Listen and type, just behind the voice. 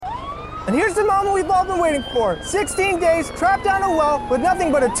And here's the moment we've all been waiting for. 16 days trapped down a well with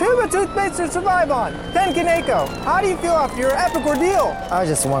nothing but a tube of toothpaste to survive on. Ken Kaneko, how do you feel after your epic ordeal? I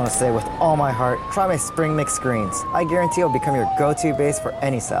just want to say with all my heart, try my spring mix greens. I guarantee it'll become your go-to base for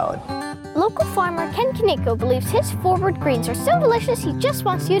any salad. Local farmer Ken Kaneko believes his Forward Greens are so delicious he just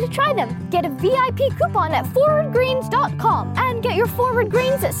wants you to try them. Get a VIP coupon at forwardgreens.com and get your Forward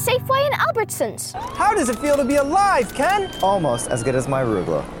Greens at Safeway and Albertsons. How does it feel to be alive, Ken? Almost as good as my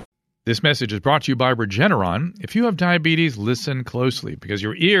arugula. This message is brought to you by Regeneron. If you have diabetes, listen closely because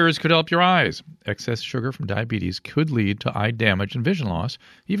your ears could help your eyes. Excess sugar from diabetes could lead to eye damage and vision loss,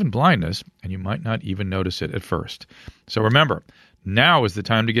 even blindness, and you might not even notice it at first. So remember, now is the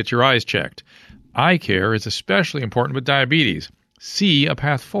time to get your eyes checked. Eye care is especially important with diabetes. See a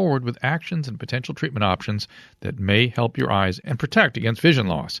path forward with actions and potential treatment options that may help your eyes and protect against vision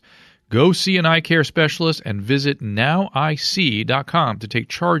loss. Go see an eye care specialist and visit noweyesee.com to take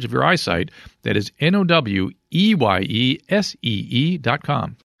charge of your eyesight. That is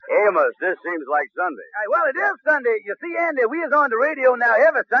NOWEYESEE.com. Amos, this seems like Sunday. Well, it is Sunday. You see, Andy, we is on the radio now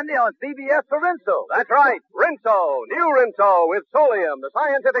every Sunday on CBS for Rinso. That's right. Rinso. New Rinso with Solium, the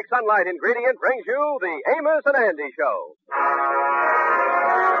scientific sunlight ingredient, brings you the Amos and Andy Show.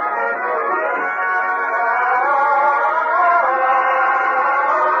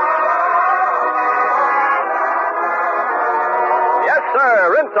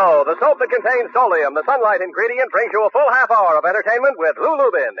 Sir, Rinso, the soap that contains Solium, the sunlight ingredient, brings you a full half hour of entertainment with Lou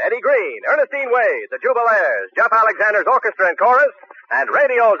Lubin, Eddie Green, Ernestine Wade, the Jubilaires, Jeff Alexander's orchestra and chorus, and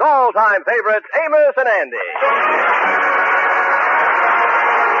radio's all-time favorites, Amos and Andy.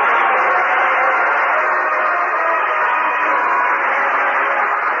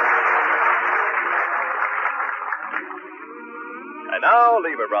 And now,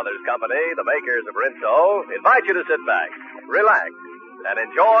 Lever Brothers Company, the makers of Rinso, invite you to sit back, relax, and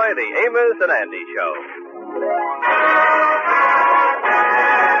enjoy the Amos and Andy Show.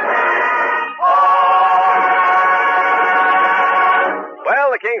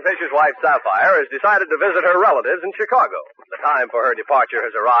 Well, the Kingfisher's wife, Sapphire, has decided to visit her relatives in Chicago. The time for her departure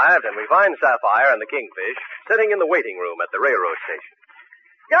has arrived, and we find Sapphire and the Kingfish sitting in the waiting room at the railroad station.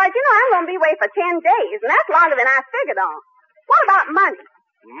 George, you know I'm going to be away for 10 days, and that's longer than I figured on. What about money?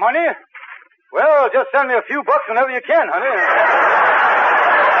 Money? Well, just send me a few bucks whenever you can, honey.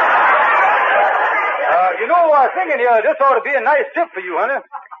 You know, I was thinking this ought to be a nice trip for you, honey.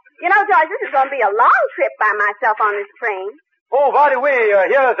 You know, George, this is going to be a long trip by myself on this train. Oh, by the way,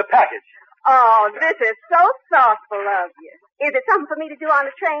 here's the package. Oh, this is so thoughtful of you. Is it something for me to do on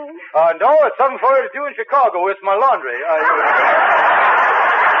the train? No, it's something for you to do in Chicago. It's my laundry.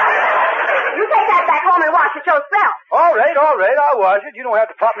 You take that back home and wash it yourself. All right, I'll wash it. You don't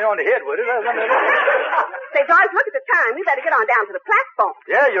have to pop me on the head with it. Say, George, look at the time. We better get on down to the platform.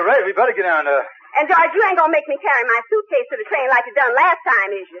 Yeah, you're right. We better get down there. And, George, you ain't going to make me carry my suitcase to the train like you done last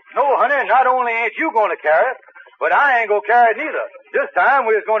time, is you? No, honey, not only ain't you going to carry it, but I ain't going to carry it neither. This time,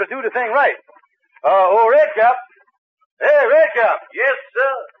 we're going to do the thing right. Redcap. Hey, Redcap. Yes,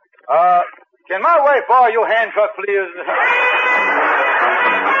 sir. Can my wife borrow your hand truck, please?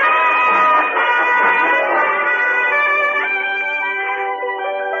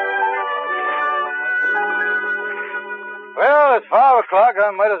 Well, it's 5 o'clock. I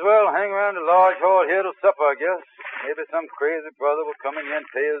might as well hang around the large hall here till supper, I guess. Maybe some crazy brother will come in here and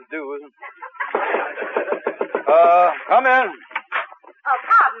pay his dues. Come in. Oh,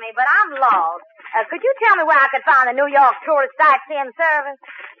 pardon me, but I'm lost. Could you tell me where I could find the New York Tourist Sightseeing Service?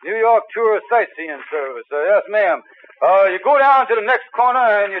 New York Tourist Sightseeing Service. Yes, ma'am. You go down to the next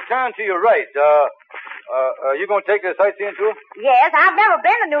corner and you turn to your right. You going to take the sightseeing tour? Yes, I've never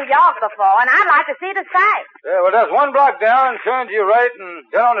been to New York before, and I'd like to see the sights. Yeah, well, that's 1 block down, turn to your right, and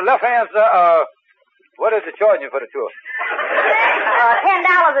then on the left-hand side, what is it charging you for the tour?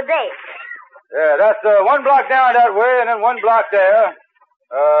 $10 a day. Yeah, that's 1 block down that way, and then 1 block there.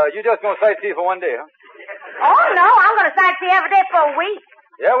 You just going to sightsee for 1 day, huh? Oh, no, I'm going to sightsee every day for a week.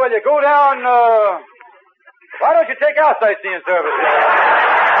 Yeah, well, you go down, why don't you take our sightseeing service?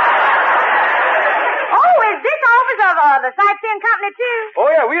 Oh, is this office of the sightseeing company, too? Oh,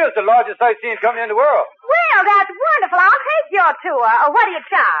 yeah, we are the largest sightseeing company in the world. Well, that's wonderful. I'll take your tour. What do you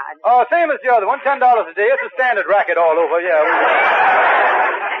charge? Same as the other one, $10 a day. It's a standard racket all over, yeah.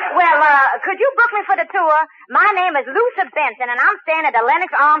 Well, could you book me for the tour? My name is Lucy Benson, and I'm staying at the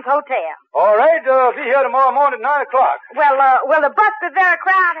Lenox Arms Hotel. All right, be here tomorrow morning at 9 o'clock. Well, will the bus be very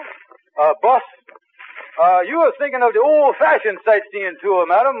crowded? Bus? You was thinking of the old-fashioned sightseeing tour,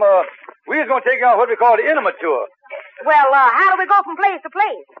 madam. We was going to take you on what we call the intimate tour. Well, how do we go from place to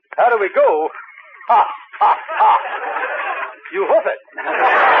place? How do we go? Ha, ha, ha. You hoof it.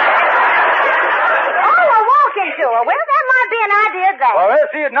 Bye. All right,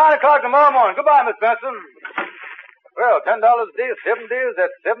 see you at 9 o'clock tomorrow morning. Goodbye, Miss Benson. Well, $10 a day, 7 days,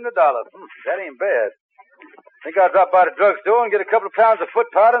 that's $70. That ain't bad. Think I'll drop by the drugstore and get a couple of pounds of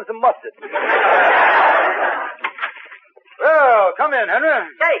foot powder and some mustard. Well, come in, Henry.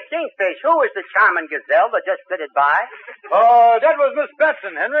 Say, Kingfish, who is the charming gazelle that just flitted by? That was Miss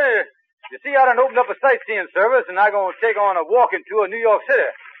Benson, Henry. You see, I done opened up a sightseeing service, and I'm going to take on a walking tour of New York City.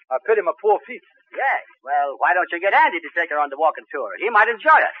 I pity my poor feet. Yes. Well, why don't you get Andy to take her on the walking tour? He might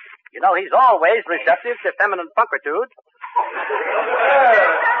enjoy it. You know, he's always receptive to feminine punkertude.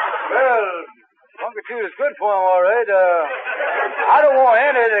 Well, punkertude is good for him, all right. I don't want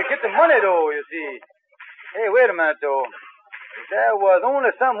Andy to get the money, though, you see. Hey, wait a minute, though. If there was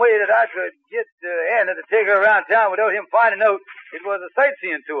only some way that I could get Andy to take her around town without him finding out it was a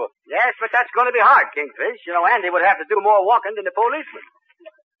sightseeing tour. Yes, but that's going to be hard, Kingfish. You know, Andy would have to do more walking than the policeman.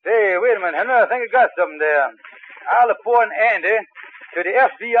 Say, wait a minute, Henry. I think I got something there. I'll appoint Andy to the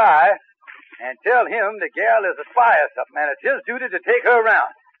FBI and tell him the gal is a spy or something, and it's his duty to take her around.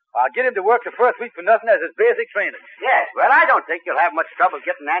 I'll get him to work the first week for nothing as his basic training. Yes, well, I don't think you'll have much trouble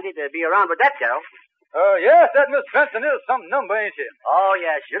getting Andy to be around with that gal. Yes, that Miss Benson is some number, ain't she? Oh,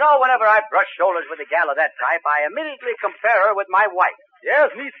 yes. You know, whenever I brush shoulders with a gal of that type, I immediately compare her with my wife.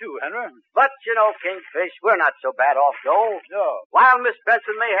 Yes, me too, Henry. But, you know, Kingfish, we're not so bad off, though. No. While Miss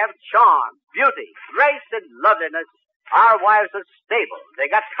Benson may have charm, beauty, grace, and loveliness, our wives are stable.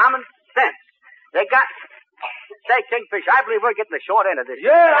 They got common sense. They got... Say, Kingfish, I believe we're getting the short end of this.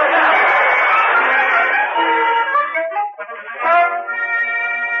 Yeah!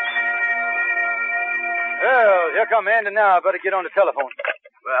 Well, here come Andy now. I better get on the telephone.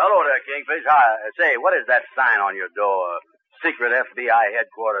 Well, hello there, Kingfish. Hi. Say, what is that sign on your door? Secret FBI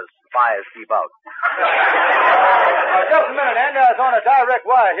headquarters. Spies keep out. Just a minute, Andy. I was on a direct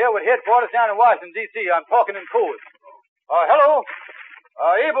wire here with headquarters down in Washington, D.C. I'm talking in code. Hello?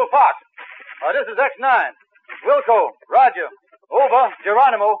 Abel Fox. This is X9. Wilco. Roger. Over.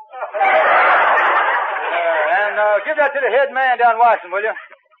 Geronimo. And give that to the head man down in Washington, will you?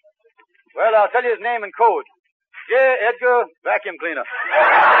 Well, I'll tell you his name in code. J. Edgar Vacuum Cleaner. What's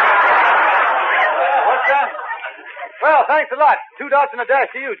that? Well, thanks a lot. 2 dots and a dash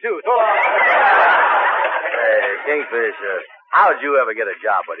to you, too. So long. Hey, Kingfish, how'd you ever get a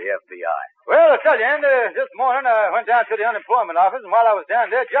job with the FBI? Well, I'll tell you, Andy, this morning I went down to the unemployment office, and while I was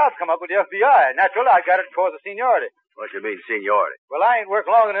down there, jobs come up with the FBI. Naturally, I got it because of seniority. What you mean, seniority? Well, I ain't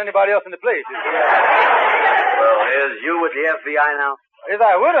worked longer than anybody else in the place. Well, is you with the FBI now? Is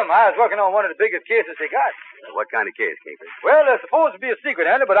I with them? I was working on one of the biggest cases they got. What kind of case, Kingfish? Well, it's supposed to be a secret,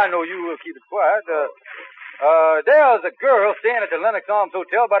 Andy, but I know you will keep it quiet. There's a girl staying at the Lenox Arms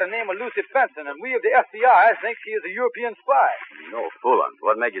Hotel by the name of Lucy Benson, and we of the FBI think she is a European spy. No fooling.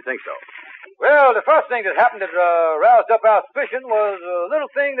 What made you think so? Well, the first thing that happened that roused up our suspicion was a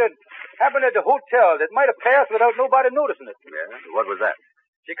little thing that happened at the hotel that might have passed without nobody noticing it. Yeah? What was that?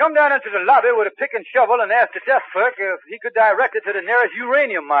 She come down into the lobby with a pick and shovel and asked the desk clerk if he could direct it to the nearest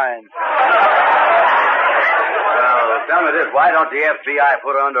uranium mine. Well, tell me this. Why don't the FBI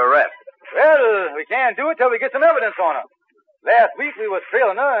put her under arrest? Well, we can't do it till we get some evidence on her. Last week we was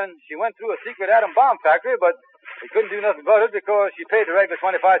trailing her, and she went through a secret atom bomb factory, but we couldn't do nothing about it because she paid the regular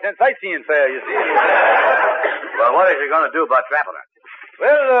 25-cent sightseeing fare, you see. Well, what is she going to do about trapping her?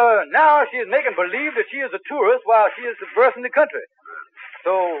 Well, now she is making believe that she is a tourist while she is traversing the country.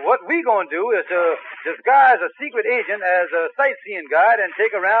 So what we gonna do is disguise a secret agent as a sightseeing guide and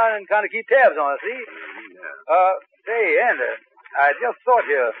take her around and kind of keep tabs on her, see? Say, Andy, I just thought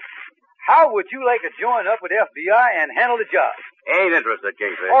here, how would you like to join up with the FBI and handle the job? Ain't interested,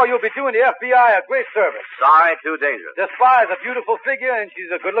 Kingfish. Oh, you'll be doing the FBI a great service. Sorry, too dangerous. The spy is a beautiful figure, and she's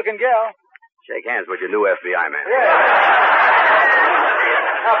a good-looking gal. Shake hands with your new FBI man. Yeah.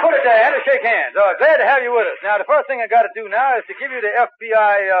 Now, put it there, Andy. Shake hands. Glad to have you with us. Now, the first thing I got to do now is to give you the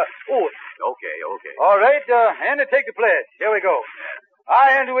FBI oath. Okay. All right, Andy, take the pledge. Here we go.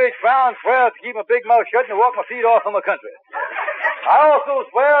 I, Andrew H. Brown, swear to keep my big mouth shut and to walk my feet off from the country. I also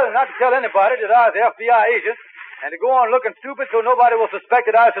swear not to tell anybody that I was the FBI agent and to go on looking stupid so nobody will suspect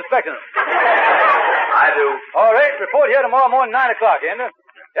that I was suspecting them. I do. All right, report here tomorrow morning, 9 o'clock, Andy.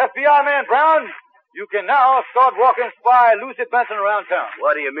 FBI man Brown, you can now start walking spy Lucy Benson around town.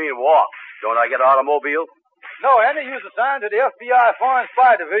 What do you mean, walk? Don't I get an automobile? No, Andy, use the sign to the FBI Foreign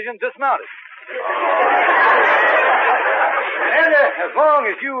Spy Division dismounted. Andy, as long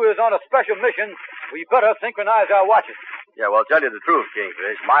as you is on a special mission, we better synchronize our watches. Yeah, well, tell you the truth,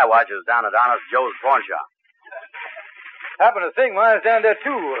 Kingfish. My watch is down at Honest Joe's pawn shop. Happen to think mine's down there,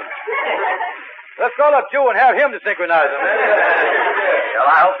 too. Let's call up Joe and have him to synchronize them. Well,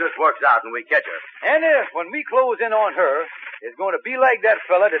 I hope this works out and we catch her. Andy, when we close in on her, is going to be like that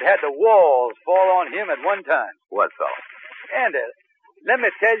fella that had the walls fall on him at one time. What fella? And let me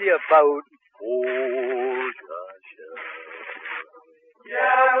tell you about old Joshua.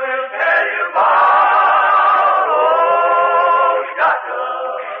 Yeah, we'll tell you about old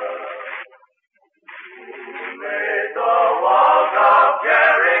Joshua. He made the walls of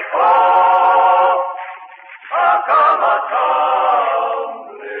Jericho come a-tumbling.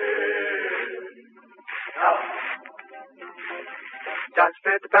 Now, Josh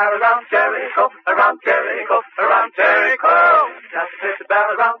fit the barrel around Jericho, around Jericho, around Jericho. Josh fit the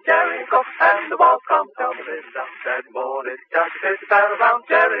barrel around Jericho, and the walls come tumbling down that morning. Josh fit the barrel around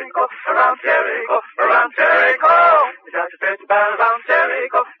Jericho, around Jericho, around Jericho. Josh fit the barrel around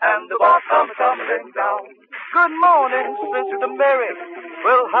Jericho, and the walls come tumbling down. Good morning, Sister Mary.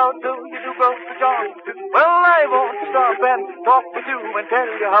 Well, how do you do, Brother John? Well, I want to stop and talk with you and tell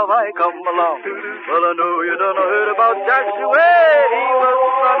you how I come along. Well, I know you done heard about Joshua. He was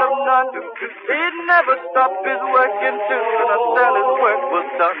the son of Nun. He'd never stop his working too until his work was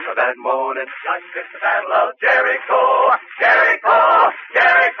done. That morning, Joshua fixed the battle of Jericho. Jericho,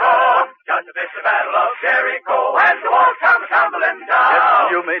 Jericho. Joshua fixed the battle of Jericho, and the walls come tumbling down. Yes,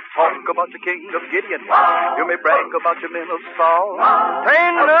 you may talk about the king of Gideon. You may brag about your men of Saul.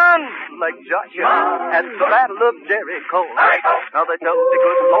 Ain't none like Joshua at the battle of Jericho. Now they tell the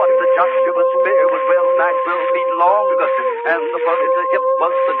good Lord that Joshua's spear was well nigh 12 feet long, and the front of the hip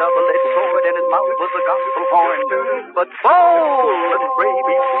was the double-edged sword, and his mouth was the gospel horn. But bold and brave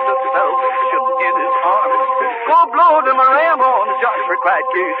he stood salvation in his arms. Go blow them a ram on, Joshua cried,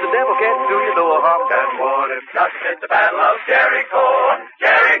 "Geez, the devil can't do you no harm." That morning, Joshua at the battle of Jericho.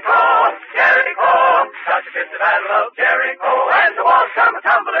 Jericho, Jericho. Joshua at the battle of Jericho, and the walls come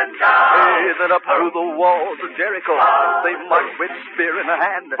tumbling down. Hey, then up through the walls of Jericho, they marched with spear in a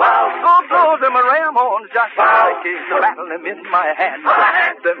hand. Go blow them a ram horn, Joshua, I came to battle him in my hand.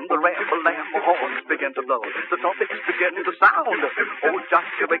 Then the lamb horns began to blow, the trumpets began to sound. Old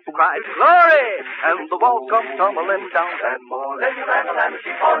Joshua cried, "Glory!" and the walls come tumbling down. And more than you rattle and the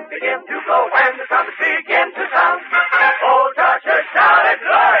sheep horns begin to blow, and the trumpets begin to sound. Old Joshua shouted,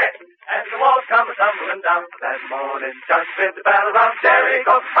 "Glory!" and the walls come tumbling down. That morning, Joshua fought the battle around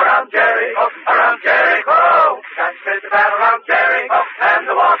Jericho, around Jericho, around Jericho. Joshua fought the battle around Jericho, and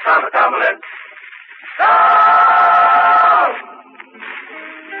the walls come tumbling down.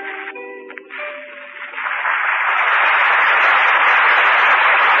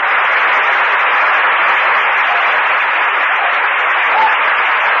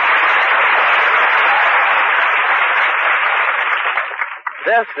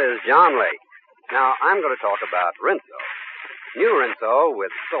 This is John Lake. Now, I'm going to talk about Rinso. New Rinso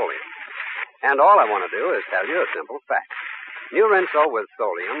with Solium. And all I want to do is tell you a simple fact. New Rinso with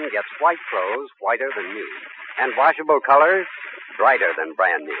Solium gets white clothes whiter than new. And washable colors brighter than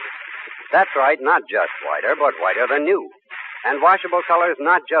brand new. That's right, not just whiter, but whiter than new. And washable colors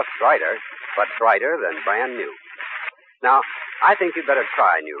not just brighter, but brighter than brand new. Now, I think you'd better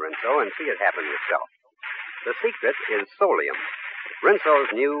try New Rinso and see it happen yourself. The secret is Solium.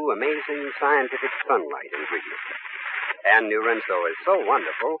 Rinso's new, amazing, scientific sunlight ingredient. And New Rinso is so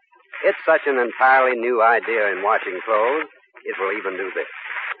wonderful, it's such an entirely new idea in washing clothes, it will even do this.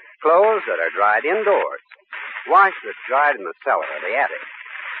 Clothes that are dried indoors, wash that's dried in the cellar or the attic,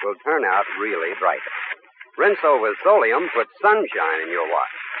 will turn out really bright. Rinso with Solium puts sunshine in your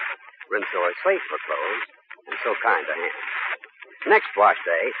wash. Rinso is safe for clothes and so kind to hands. Next wash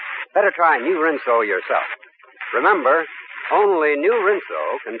day, better try New Rinso yourself. Remember, only New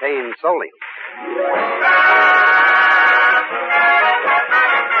Rinso contains Solium.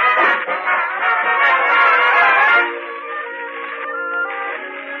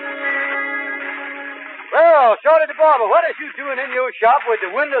 Well, Shorty the barber, what is you doing in your shop with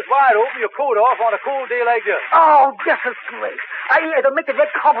the windows wide open, your coat off on a cold day like this? Oh, this is great. It'll make the red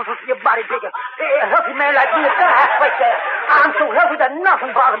cobbles of your body bigger. A healthy man like me is right there. I'm so healthy that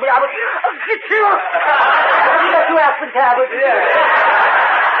nothing bothers me. I would get you. Let you ask me, Talbot. Hey,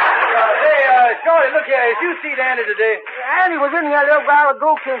 Shorty, look here. Did you see Andy today? Andy was in here a little while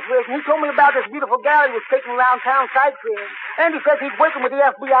ago, Kingsbridge, and he told me about this beautiful gal he was taking around town sightseeing. Andy says he's working with the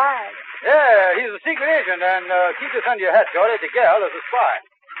FBI. Yeah, he's a secret agent, and keep this under your hat, Shorty. The gal is a spy.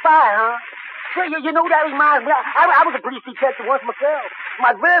 Spy, huh? Say, you know, that reminds me. I was a police detective once myself.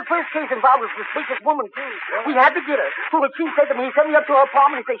 My very first case involved a suspicious woman, too. We had to get her. So the chief said to me, he sent me up to her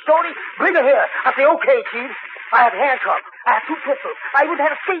apartment and said, "Shorty, bring her here." I said, "Okay, Chief." I had handcuffs. I had 2 pistols. I even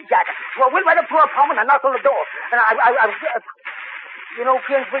had a straight jacket. So I went right up to her apartment and I knocked on the door. And I you know,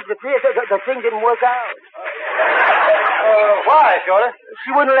 Kingsbridge, the thing didn't work out. Why, Shorty?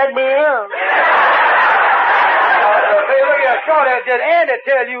 She wouldn't let me in. Hey, look here, Shorty, did Andy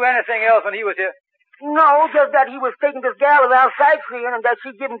tell you anything else when he was here? No, just that he was taking this gal around sightseeing and that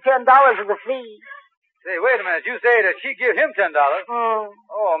she'd give him $10 as a fee. Say, wait a minute. You say that she give him $10?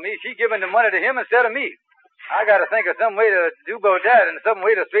 Oh, me, she giving the money to him instead of me. I gotta think of some way to do about that and some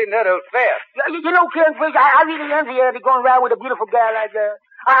way to straighten that out fast. You know, Kingfish, I really envy Andy going around with a beautiful gal like that.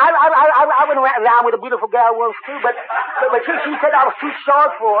 I went around with a beautiful gal once too, but she said I was too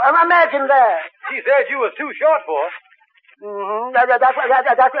short for her. Imagine that. She said you was too short for her. Mm-hmm. That's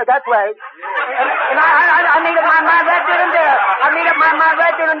right. And I made up my mind right then and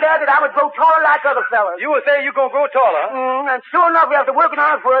there. That I would grow taller like other fellas. You were saying you gonna grow taller, huh? Mm-hmm. And sure enough, after working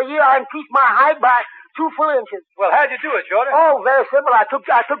on it for a year, I increased my height by 2 full inches. Well, how'd you do it, Shorty? Oh, very simple. I took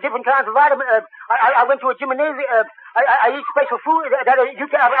different kinds of vitamins. I went to a gymnasium. I eat special food that you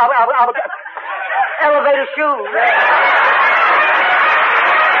can. Elevator shoes.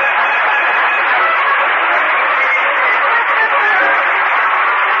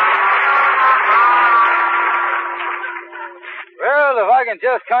 Well, if I can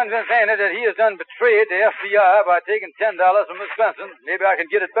just convince Andy that he has done betrayed the FBI by taking $10 from Miss Benson, maybe I can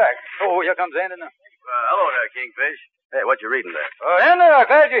get it back. Oh, here comes Andy now. Hello there, Kingfish. Hey, what you reading there? Andy, I'm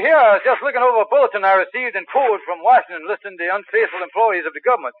glad you're here. I was just looking over a bulletin I received in code from Washington listing the unfaithful employees of the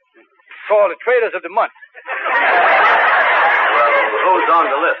government. It's called the Traitors of the Month. Well, who's on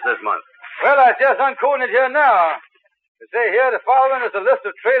the list this month? Well, I just uncoding it here now. They say here the following is a list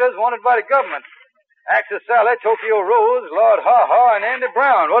of traitors wanted by the government. Axis Sally, Tokyo Rose, Lord Ha-Ha, and Andy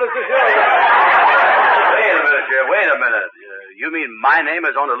Brown. What is this here? Wait a minute. You mean my name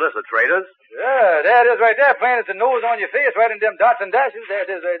is on the list of traitors? Yeah, there it is right there, plain as the nose on your face, right in them dots and dashes. There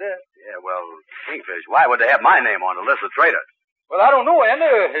it is right there. Yeah, well, Kingfish, why would they have my name on the list of traitors? Well, I don't know,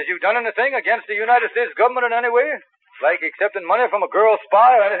 Andy. Has you done anything against the United States government in any way? Like accepting money from a girl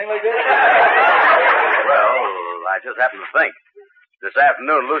spy or anything like that? Well, I just happened to think. This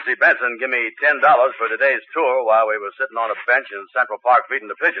afternoon, Lucy Benson gave me $10 for today's tour while we were sitting on a bench in Central Park feeding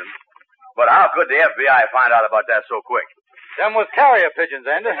the pigeons. But how could the FBI find out about that so quick? Them was carrier pigeons,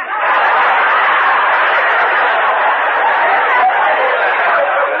 Andy. No,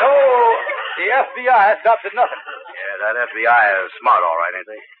 the FBI stops at nothing. Yeah, that FBI is smart, all right, ain't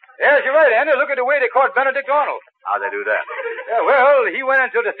they? Yes, you're right, Andy. Look at the way they caught Benedict Arnold. How'd they do that? Yeah, well, he went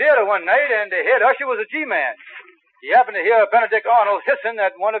into the theater one night, and the head usher was a G-man. He happened to hear Benedict Arnold hissing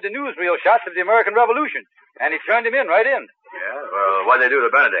at one of the newsreel shots of the American Revolution, and he turned him in right in. Yeah? Well, what'd they do to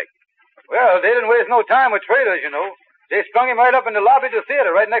Benedict? Well, they didn't waste no time with traitors, you know. They strung him right up in the lobby of the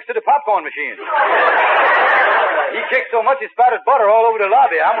theater, right next to the popcorn machine. He kicked so much he spattered butter all over the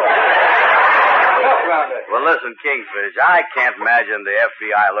lobby. Well, listen, Kingfish, I can't imagine the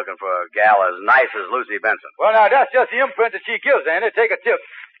FBI looking for a gal as nice as Lucy Benson. Well, now, that's just the imprint that she gives, Andy. Take a tip.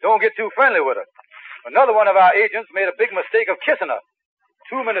 Don't get too friendly with her. Another one of our agents made a big mistake of kissing her.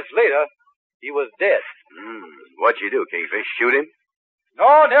 2 minutes later, he was dead. What'd you do, Kingfish? Shoot him?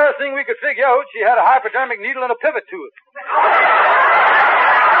 No, nearest thing we could figure out, she had a hypodermic needle and a pivot tooth.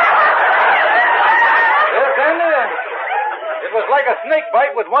 Yes, Andy. It was like a snake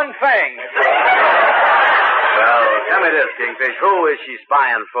bite with one fang. Well, tell me this, Kingfish. Who is she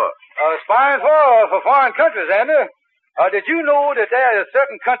spying for? Spying for foreign countries, Andy. Did you know that there are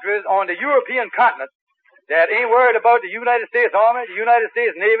certain countries on the European continent that ain't worried about the United States Army, the United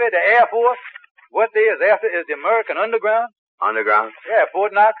States Navy, the Air Force? What they is after is the American underground. Underground? Yeah,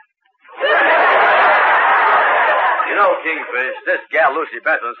 Fort Knox. You know, Kingfish, this gal Lucy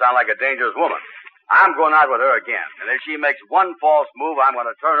Benson sounds like a dangerous woman. I'm going out with her again, and if she makes one false move, I'm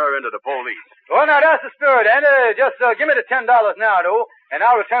going to turn her into the police. Well, now, that's the spirit, Andy. Just give me the $10 now, though, and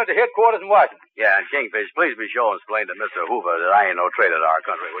I'll return it to headquarters in Washington. Yeah, and Kingfish, please be sure and explain to Mr. Hoover that I ain't no traitor to our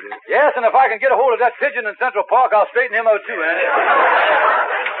country, will you? Yes, and if I can get a hold of that pigeon in Central Park, I'll straighten him out, too, Andy.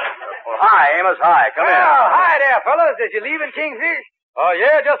 Well, hi, Amos. Hi. Come in. Well, hi there, fellas. Is you leaving, Kingfish? Oh,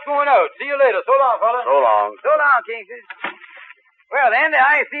 yeah, just going out. See you later. So long, fellas. So long. So long, Kingfish. Well, Andy,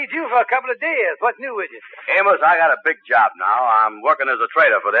 I ain't seen you for a couple of days. What's new with you? Amos, I got a big job now. I'm working as a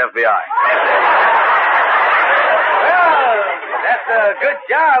traitor for the FBI. Well, that's a good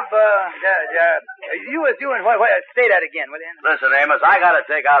job. You was doing what? Say that again, will you? Listen, Amos, I got to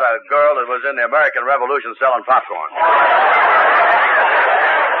take out a girl that was in the American Revolution selling popcorn.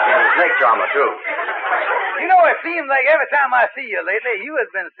 She's a snake charmer, too. You know, it seems like every time I see you lately, you has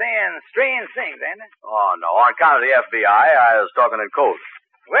been saying strange things, ain't it? Oh, no. On account of the FBI, I was talking in code.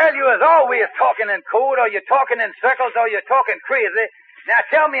 Well, you was always talking in code, or you're talking in circles, or you're talking crazy. Now,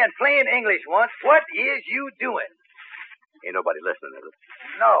 tell me in plain English once, what is you doing? Ain't nobody listening, is it?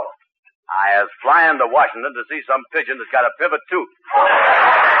 No. I was flying to Washington to see some pigeon that's got a pivot tooth.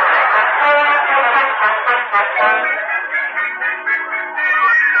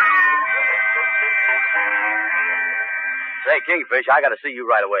 Say, Kingfish, I gotta see you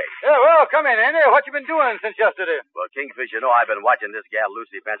right away. Yeah, well, come in, Andy. What you been doing since yesterday? Well, Kingfish, you know I've been watching this gal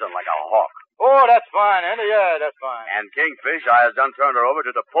Lucy Benson like a hawk. Oh, that's fine, Andy. Yeah, that's fine. And Kingfish, I has done turned her over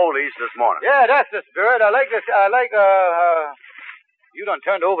to the police this morning. Yeah, that's the spirit. I like this. You done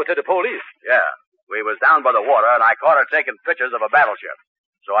turned her over to the police. Yeah. We was down by the water, and I caught her taking pictures of a battleship.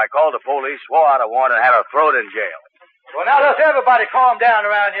 So I called the police, swore out a warrant, and had her thrown in jail. Well, now let's everybody calm down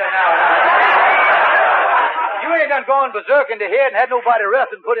around here now. You ain't done gone berserk in the head and had nobody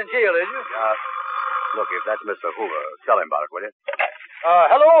arrested and put in jail, is you? Look, if that's Mr. Hoover, tell him about it, will you?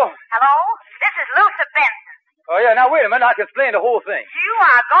 Hello? Hello? This is Lucy Benson. Oh, yeah, now wait a minute. I can explain the whole thing. You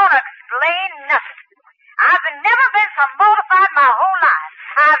are going to explain nothing. I've never been so mortified my whole life.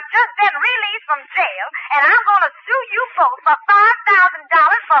 I've just been released from jail, and I'm going to sue you both for $5,000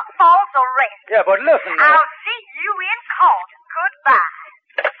 for false arrest. Yeah, but listen. I'll see you in court. Goodbye.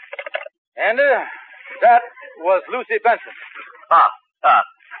 Andy, that was Lucy Benson.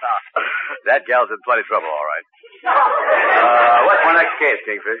 That gal's in plenty trouble, all right. What's my next case,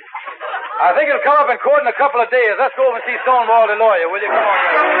 Kingfish? I think it'll come up in court in a couple of days. Let's go over and see Stonewall, the lawyer, will you? Come on.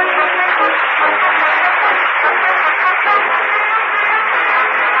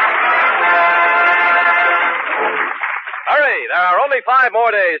 Hurry! There are only 5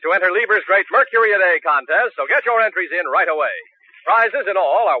 more days to enter Lieber's great Mercury a Day contest, so get your entries in right away. Prizes in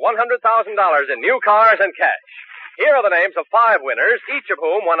all are $100,000 in new cars and cash. Here are the names of 5 winners, each of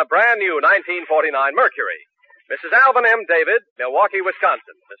whom won a brand new 1949 Mercury. Mrs. Alvin M. David, Milwaukee,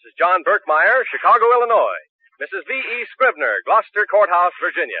 Wisconsin. Mrs. John Burkmeyer, Chicago, Illinois. Mrs. V.E. Scribner, Gloucester Courthouse,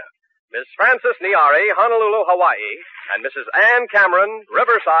 Virginia. Ms. Frances Niari, Honolulu, Hawaii. And Mrs. Ann Cameron,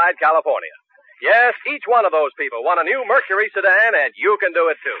 Riverside, California. Yes, each one of those people won a new Mercury sedan, and you can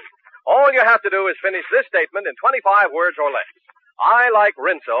do it too. All you have to do is finish this statement in 25 words or less. I like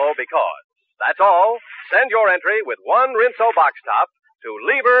Rinso because. That's all. Send your entry with 1 Rinso box top to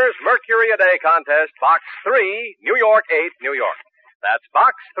Lieber's Mercury a Day contest, Box 3, New York 8, New York. That's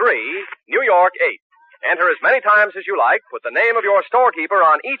Box 3, New York 8. Enter as many times as you like with the name of your storekeeper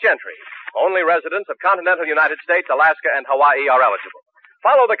on each entry. Only residents of continental United States, Alaska, and Hawaii are eligible.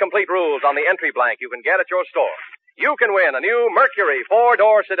 Follow the complete rules on the entry blank you can get at your store. You can win a new Mercury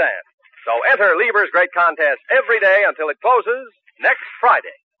 4-door sedan. So enter Lieber's great contest every day until it closes next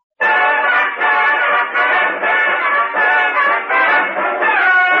Friday.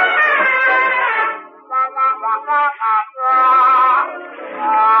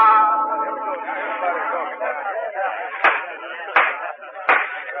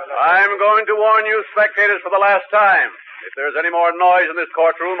 I'm going to warn you spectators for the last time. If there's any more noise in this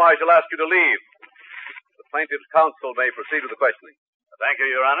courtroom, I shall ask you to leave. The plaintiff's counsel may proceed with the questioning. Thank you,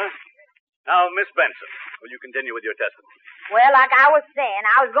 Your Honor. Now, Miss Benson, will you continue with your testimony? Well, like I was saying,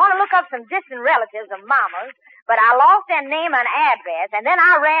 I was going to look up some distant relatives of Mama's, but I lost their name and address, and then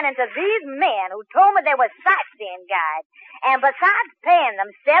I ran into these men who told me they were sightseeing guides. And besides paying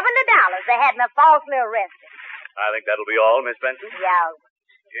them $70, they had me falsely arrested. I think that'll be all, Miss Benson. Yeah.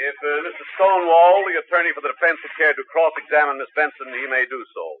 If Mr. Stonewall, the attorney for the defense, would care to cross-examine Miss Benson, he may do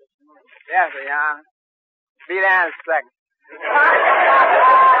so. Yes, Your Honor. Be there in a second.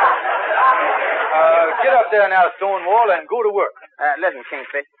 Get up there now, Stonewall, and go to work. Listen,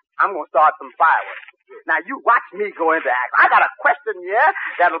 Kingfish, I'm going to start some fireworks. Now, you watch me go into action. I got a question here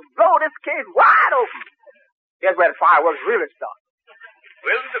that'll blow this case wide open. Here's where the fireworks really start.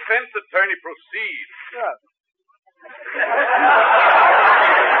 Will the defense attorney proceed? Sure.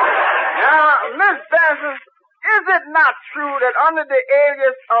 Now, Miss Benson, is it not true that under the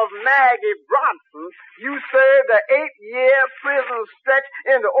alias of Maggie Bronson, you served an 8-year prison stretch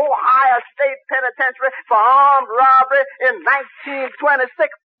in the Ohio State Penitentiary for armed robbery in 1926?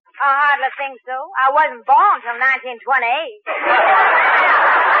 I hardly think so. I wasn't born till 1928.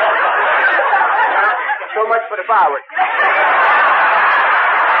 So much for the fireworks.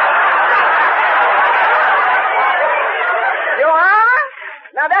 Your Honor,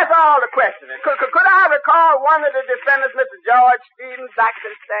 now that's all the questioning. Could I recall one of the defendants, Mr. George Stevens, back to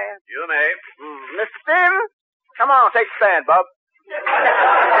the stand? You may. Mr. Stevens, come on, take the stand, bub.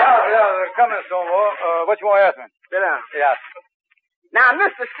 Yeah, come in, Stonewall. What you want to ask me? Sit down. Yeah. Now,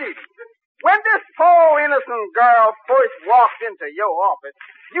 Mr. Stevens, when this poor innocent girl first walked into your office,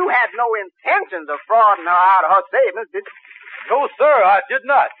 you had no intentions of frauding her out of her savings, did you? No, sir, I did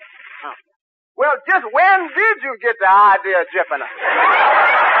not. Huh. Well, just when did you get the idea of jipping her?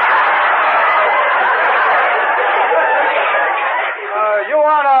 Your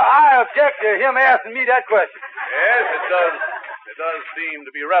Honor, I object to him asking me that question. Yes, It does seem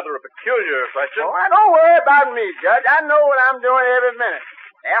to be rather a peculiar question. Oh, don't worry about me, Judge. I know what I'm doing every minute.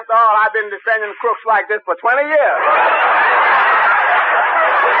 After all, I've been defending crooks like this for 20 years.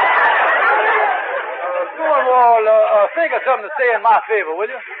 Stonewall, think of something to say in my favor, will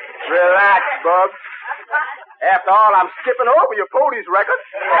you? Relax, Bub. After all, I'm skipping over your police record.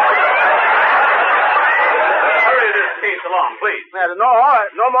 Hurry this case along, please. All right,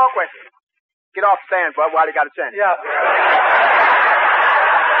 no more questions. Get off the stand, Bub, while you got a chance. Yeah. Your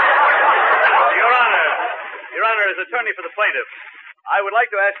Honor, as attorney for the plaintiff, I would like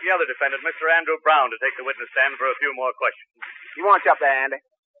to ask the other defendant, Mr. Andrew Brown, to take the witness stand for a few more questions. You want you up there, Andy?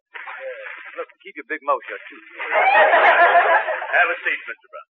 Look, keep your big mouth shut, too. Have a seat, Mr.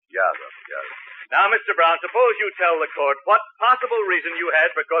 Brown. Yes, sir. Now, Mr. Brown, suppose you tell the court what possible reason you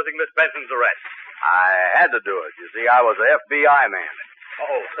had for causing Miss Benson's arrest. I had to do it. You see, I was an FBI man.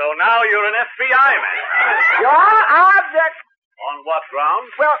 Oh, so now you're an FBI man. Your Honor, I object. On what grounds?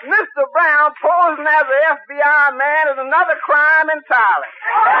 Well, Mr. Brown posing as an FBI man is another crime entirely.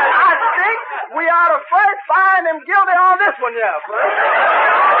 I think we ought to first find him guilty on this one, yeah, first.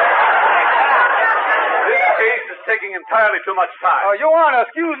 This case is taking entirely too much time. Your Honor,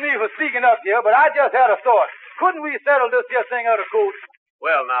 excuse me for speaking up here, but I just had a thought. Couldn't we settle this here thing out of court?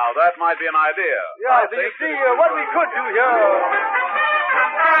 Well, now, that might be an idea. Yeah, so you see, what we could do here...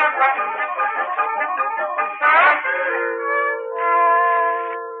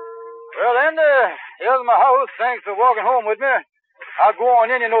 Well, then, here's my house. Thanks for walking home with me. I'll go on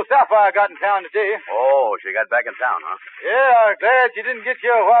in. You know, Sapphire got in town today. Oh, she got back in town, huh? Yeah, I'm glad she didn't get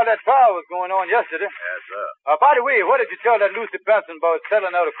here while that trial was going on yesterday. Yes, sir. By the way, what did you tell that Lucy Benson about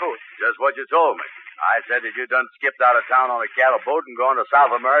settling out of court? Just what you told me. I said that you done skipped out of town on a cattle boat and gone to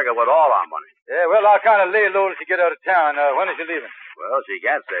South America with all our money. Yeah, well, I'll kind of lay low till she get out of town. When is she leaving? Well, she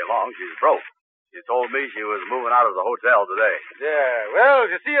can't stay long. She's broke. She told me she was moving out of the hotel today. Yeah, well,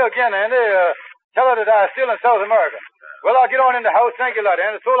 if you see her again, Andy, tell her that I'm still in South America. Well, I'll get on in the house. Thank you a lot,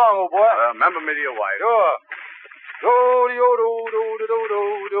 Andy. So long, old boy. Remember me to your wife. Sure.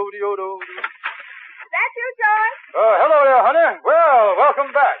 Do-de-o-do-do-do-do-do-do-do. Is that you, George? Hello there, honey. Well,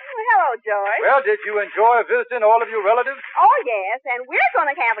 welcome back. Oh, hello, George. Well, did you enjoy visiting all of your relatives? Oh, yes, and we're going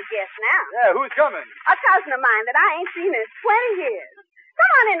to have a guest now. Yeah, who's coming? A cousin of mine that I ain't seen in 20 years. Come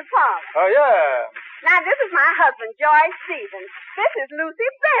on in the parlor. Oh, yeah. Now, this is my husband, George Stevens. This is Lucy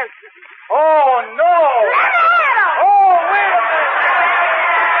Benson. Oh, no. Let me hear them. Oh, wait a minute.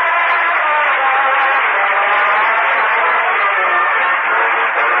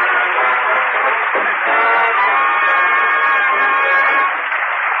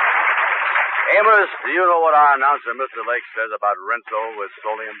 Amos, do you know what our announcer, Mr. Lake, says about Rinso with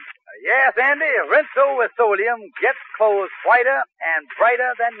Solium? Yes, Andy. Rinso with Solium gets clothes whiter and brighter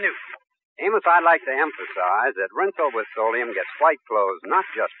than new. Amos, I'd like to emphasize that Rinso with Solium gets white clothes not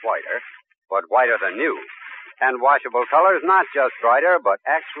just whiter, but whiter than new. And washable colors not just brighter, but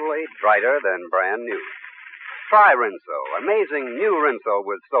actually brighter than brand new. Try Rinso, amazing new Rinso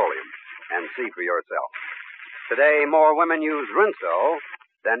with Solium, and see for yourself. Today, more women use Rinso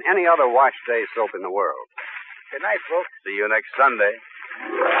than any other wash day soap in the world. Good night, folks. See you next Sunday. Be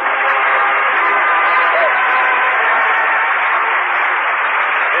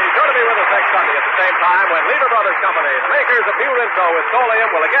sure to be with us next Sunday at the same time when Lever Brothers Company, the makers of New Rinso with Solium,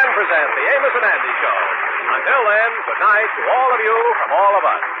 will again present the Amos and Andy Show. Until then, good night to all of you from all of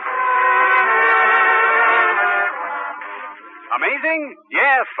us. Amazing?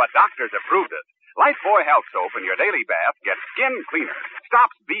 Yes, but doctors have proved it. Lifebuoy Health Soap in your daily bath gets skin cleaner.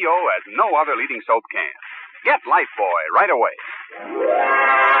 Stops BO as no other leading soap can. Get Lifebuoy right away. Be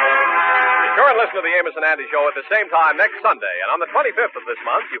sure and listen to the Amos and Andy Show at the same time next Sunday. And on the 25th of this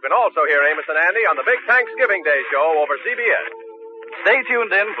month, you can also hear Amos and Andy on the big Thanksgiving Day show over CBS. Stay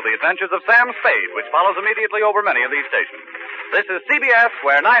tuned in for the adventures of Sam Spade, which follows immediately over many of these stations. This is CBS,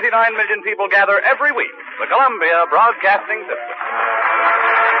 where 99 million people gather every week. The Columbia Broadcasting System.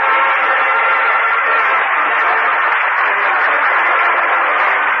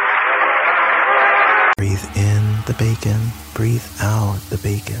 Breathe in the bacon, breathe out the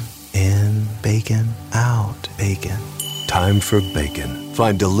bacon. In bacon, out bacon. Time for bacon.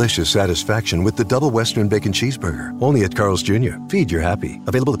 Find delicious satisfaction with the Double Western Bacon Cheeseburger. Only at Carl's Jr. Feed your happy.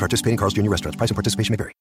 Available at participating Carl's Jr. restaurants. Price and participation may vary.